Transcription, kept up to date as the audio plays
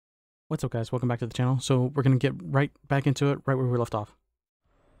What's up, guys? Welcome back to the channel. So we're gonna get right back into it, right where we left off.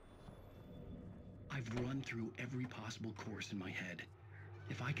 I've run through every possible course in my head.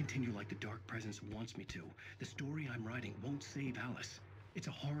 If I continue like the Dark Presence wants me to, the story I'm writing won't save Alice. It's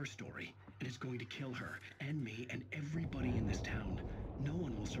a horror story, and it's going to kill her, and me, and everybody in this town. No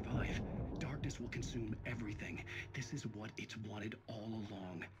one will survive. Darkness will consume everything. This is what it's wanted all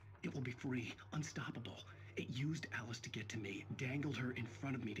along. It will be free, unstoppable. It used Alice to get to me, dangled her in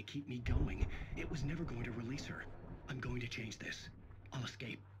front of me to keep me going. It was never going to release her. I'm going to change this. I'll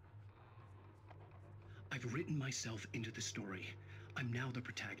escape. I've written myself into the story. I'm now the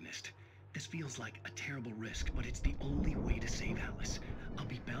protagonist. This feels like a terrible risk, but it's the only way to save Alice. I'll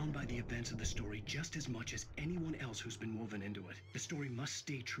be bound by the events of the story just as much as anyone else who's been woven into it. The story must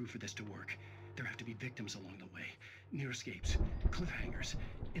stay true for this to work. There have to be victims along the way, near escapes, cliffhangers.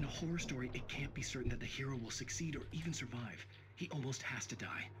 In a horror story, it can't be certain that the hero will succeed or even survive. He almost has to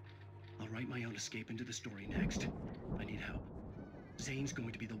die. I'll write my own escape into the story next. I need help. Zane's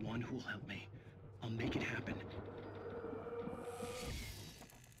going to be the one who will help me. I'll make it happen.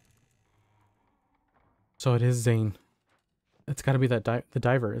 So it is Zane. It's got to be that the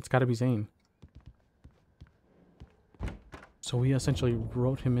diver. It's got to be Zane. So we essentially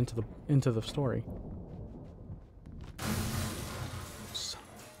wrote him into the story.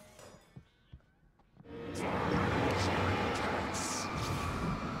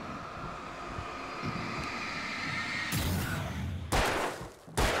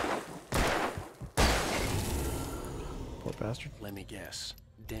 Poor bastard. Let me guess.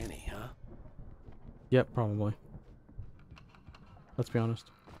 Danny, huh? Yep, probably. Let's be honest.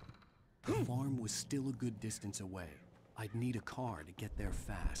 The farm was still a good distance away. I'd need a car to get there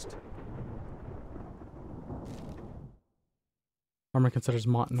fast. Hartman considers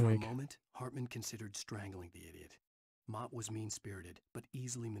Mott in the For a wake. moment, Hartman considered strangling the idiot. Mott was mean-spirited, but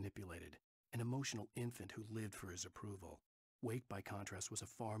easily manipulated. An emotional infant who lived for his approval. Wake, by contrast, was a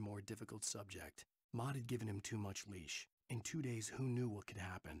far more difficult subject. Mott had given him too much leash. In 2 days, who knew what could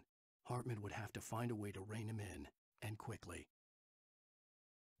happen? Hartman would have to find a way to rein him in, and quickly.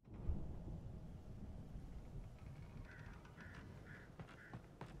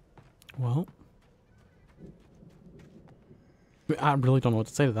 Well, I really don't know what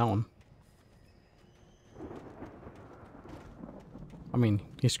to say to that one. I mean,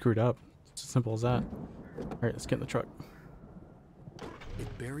 he screwed up. It's as simple as that. Alright, let's get in the truck.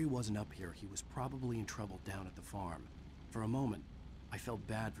 If Barry wasn't up here, he was probably in trouble down at the farm. For a moment, I felt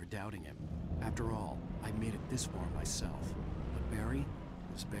bad for doubting him. After all, I made it this far myself. But Barry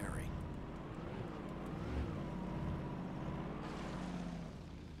was Barry.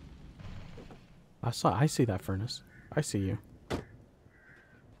 I see that furnace. I see you.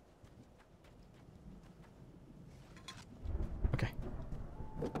 Okay.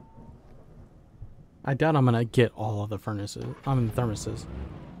 I doubt I'm gonna get all of the furnaces. I mean, thermoses.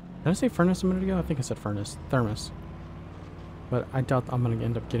 Did I say furnace a minute ago? I think I said furnace. Thermos. But I doubt I'm gonna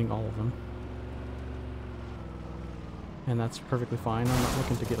end up getting all of them. And that's perfectly fine. I'm not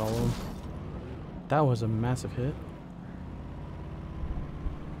looking to get all of them. That was a massive hit.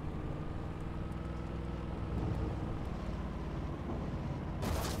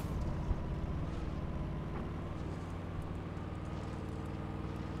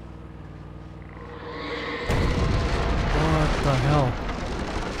 What the hell?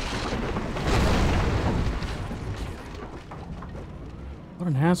 What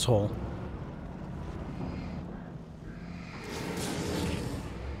an asshole.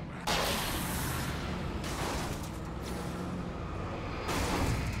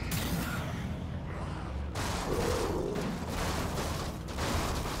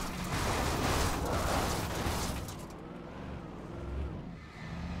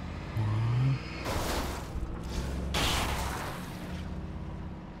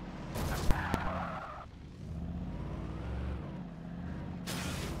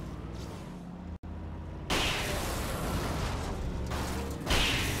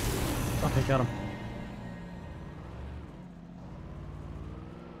 Okay, got him.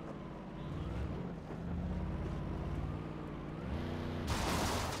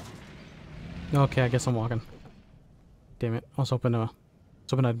 Okay, I guess I'm walking. Damn it. I was hoping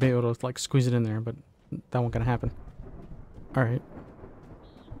I'd be able to like squeeze it in there, but that won't gonna happen. Alright.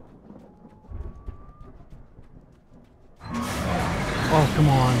 Oh, come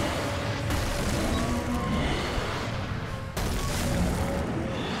on.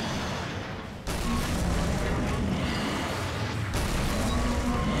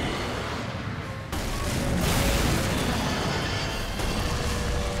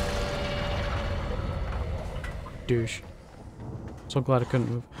 douche. So glad I couldn't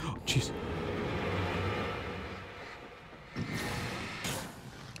move. Oh, jeez.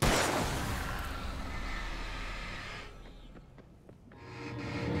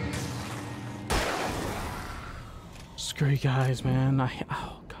 Screw you guys, man.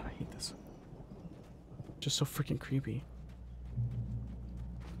 Oh god, I hate this. Just so freaking creepy.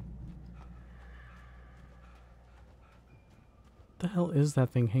 What the hell is that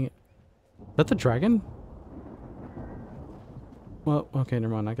thing hanging? Is that the dragon? Well, okay,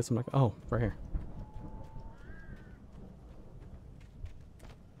 never mind. I guess I'm like, oh, right here.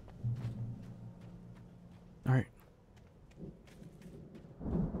 All right.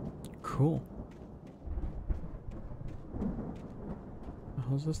 Cool. What the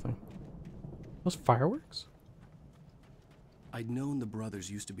hell is this thing? Those fireworks? I'd known the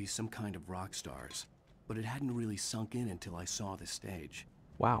brothers used to be some kind of rock stars, but it hadn't really sunk in until I saw the stage.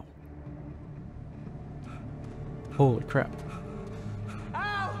 Wow. Holy crap.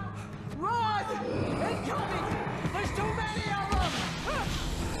 Ow! Run! Incoming! There's too many of them!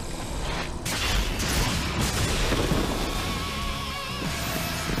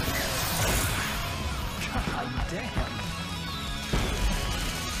 God damn!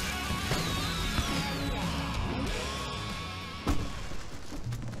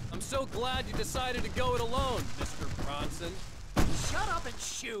 I'm so glad you decided to go it alone, Mr. Bronson. Shut up and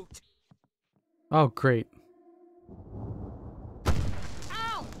shoot! Oh, great.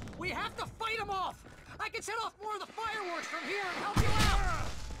 Ow! We have to fight them off! I can set off more of the fireworks from here and help you out!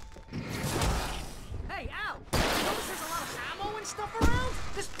 Hey, Al! Notice there's a lot of ammo and stuff around?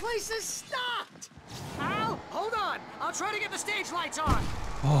 This place is stocked! Al, hold on! I'll try to get the stage lights on!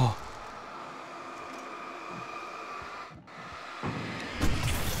 Oh.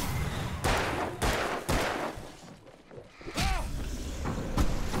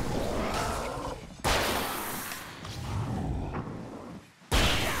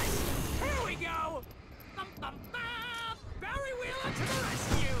 Here we go! Bum, bum, bum! Barry Wheeler to the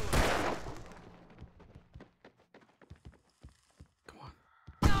rescue! Come on.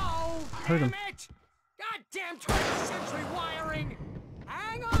 No! heard Damn him. it! Goddamn 20th century wiring!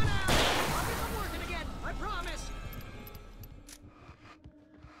 Hang on, Al! I'll get them working again, I promise!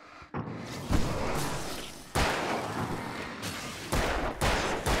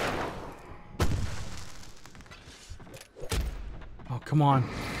 Oh, come on.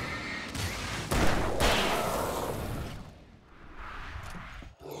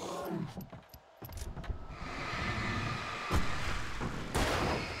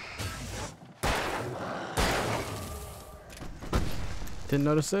 Didn't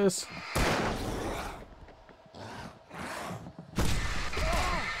notice this.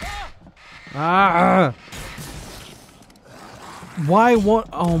 Ah! Why won't...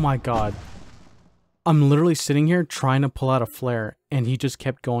 Oh my god. I'm literally sitting here trying to pull out a flare, and he just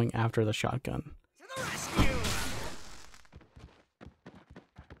kept going after the shotgun. To the rescue!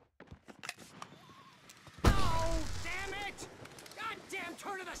 Oh, damn it! Goddamn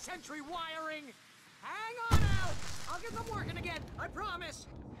turn of the century wiring! Hang on, Al! I'll get them working again, I promise!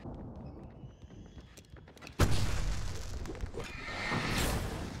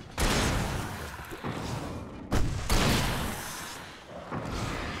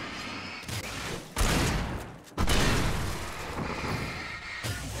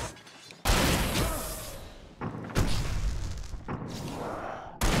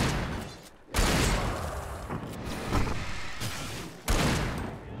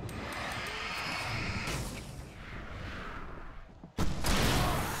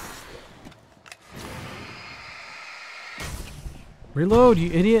 Reload, you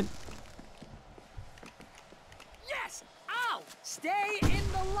idiot! Yes! Al! Stay in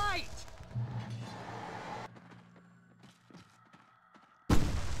the light!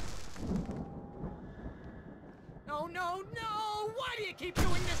 No, no, no! Why do you keep doing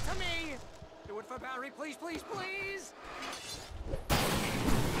this to me? Do it for Barry, please, please, please!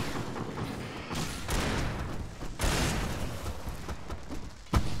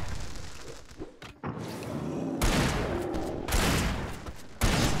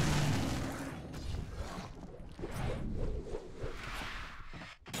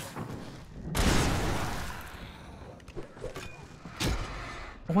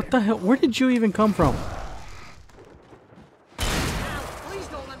 What the hell? Where did you even come from? Al, please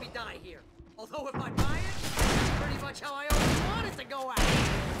don't let me die here. Although if I buy it, that's pretty much how I always want it to go out.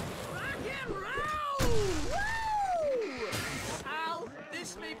 Rock and roll! Woo! Al,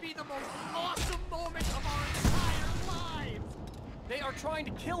 this may be the most awesome moment of our entire lives. They are trying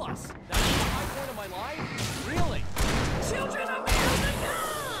to kill us. That's the high point of my life? Really? Children of the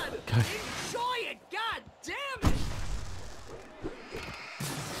God! God. Enjoy it! God damn it!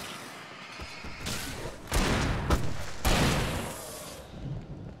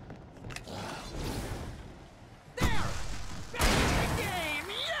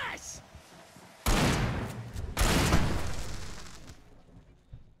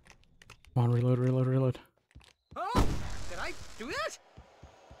 Come on, reload, reload, reload. Oh! Did I do that?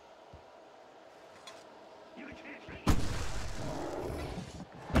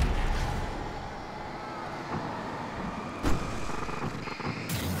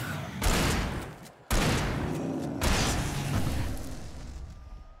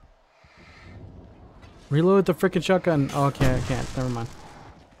 Reload the freaking shotgun. Oh, okay, I can't. Never mind.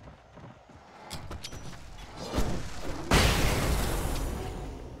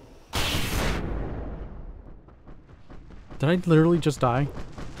 Did I literally just die?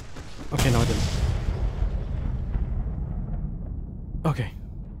 Okay, no, I didn't. Okay.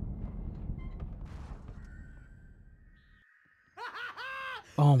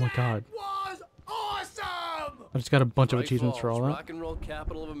 Oh my god. Was awesome! I just got a bunch of Bright achievements for all Falls, that. rock and roll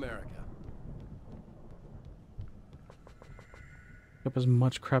capital of America. Pick up as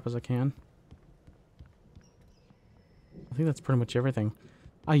much crap as I can. I think that's pretty much everything.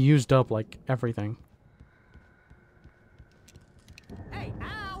 I used up, like, everything. Hey,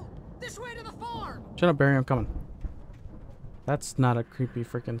 Al! This way to the farm! Shut up, Barry, I'm coming. That's not a creepy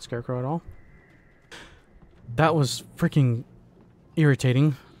freaking scarecrow at all. That was freaking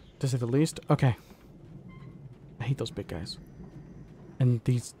irritating, to say the least. Okay. I hate those big guys. And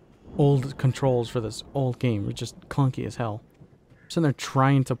these old controls for this old game were just clunky as hell. Sitting there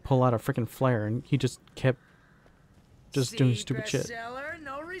trying to pull out a freaking flare, and he just kept doing stupid shit. Seller,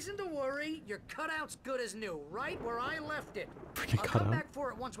 no reason to worry. Your cutout's good as new, right where I left it. Freaking I'll cutout. come back for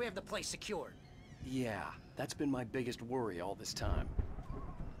it once we have the place secured. Yeah, that's been my biggest worry all this time.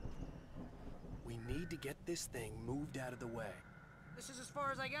 We need to get this thing moved out of the way. This is as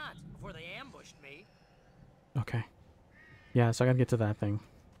far as I got before they ambushed me. Okay. Yeah, so I gotta get to that thing.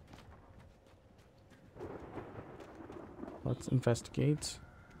 Let's investigate.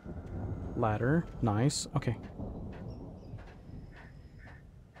 Ladder. Nice. Okay.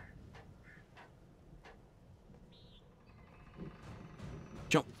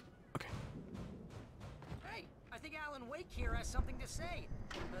 Jump. Okay. Hey, I think Alan Wake here has something to say.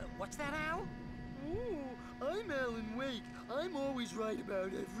 What's that, Al? Ooh, I'm Alan Wake. I'm always right about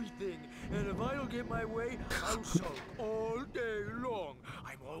everything. And if I don't get my way, I'll sulk all day long.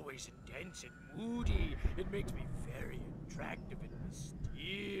 I'm always intense and moody. It makes me very attractive and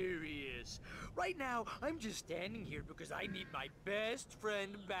mysterious. Right now, I'm just standing here because I need my best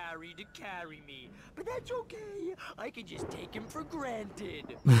friend Barry to carry me. But that's okay. I can just take him for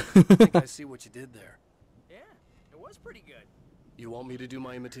granted. I think I see what you did there. Yeah, it was pretty good. You want me to do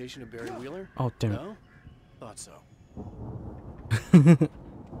my imitation of Barry Wheeler? Oh, damn it. No? Thought so.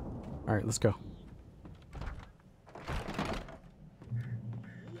 Alright, let's go.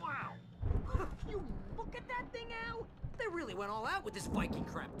 Wow! You look at that thing, Al! They really went all out with this Viking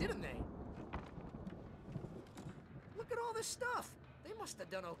crap, didn't they? Look at all this stuff. They must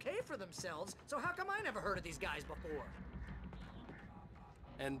have done okay for themselves, so how come I never heard of these guys before?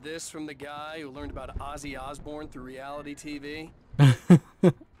 And this from the guy who learned about Ozzy Osbourne through reality TV?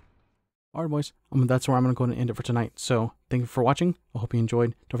 Alright, boys. That's where I'm going to go and end it for tonight. So, thank you for watching. I hope you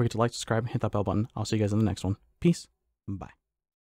enjoyed. Don't forget to like, subscribe, and hit that bell button. I'll see you guys in the next one. Peace. Bye.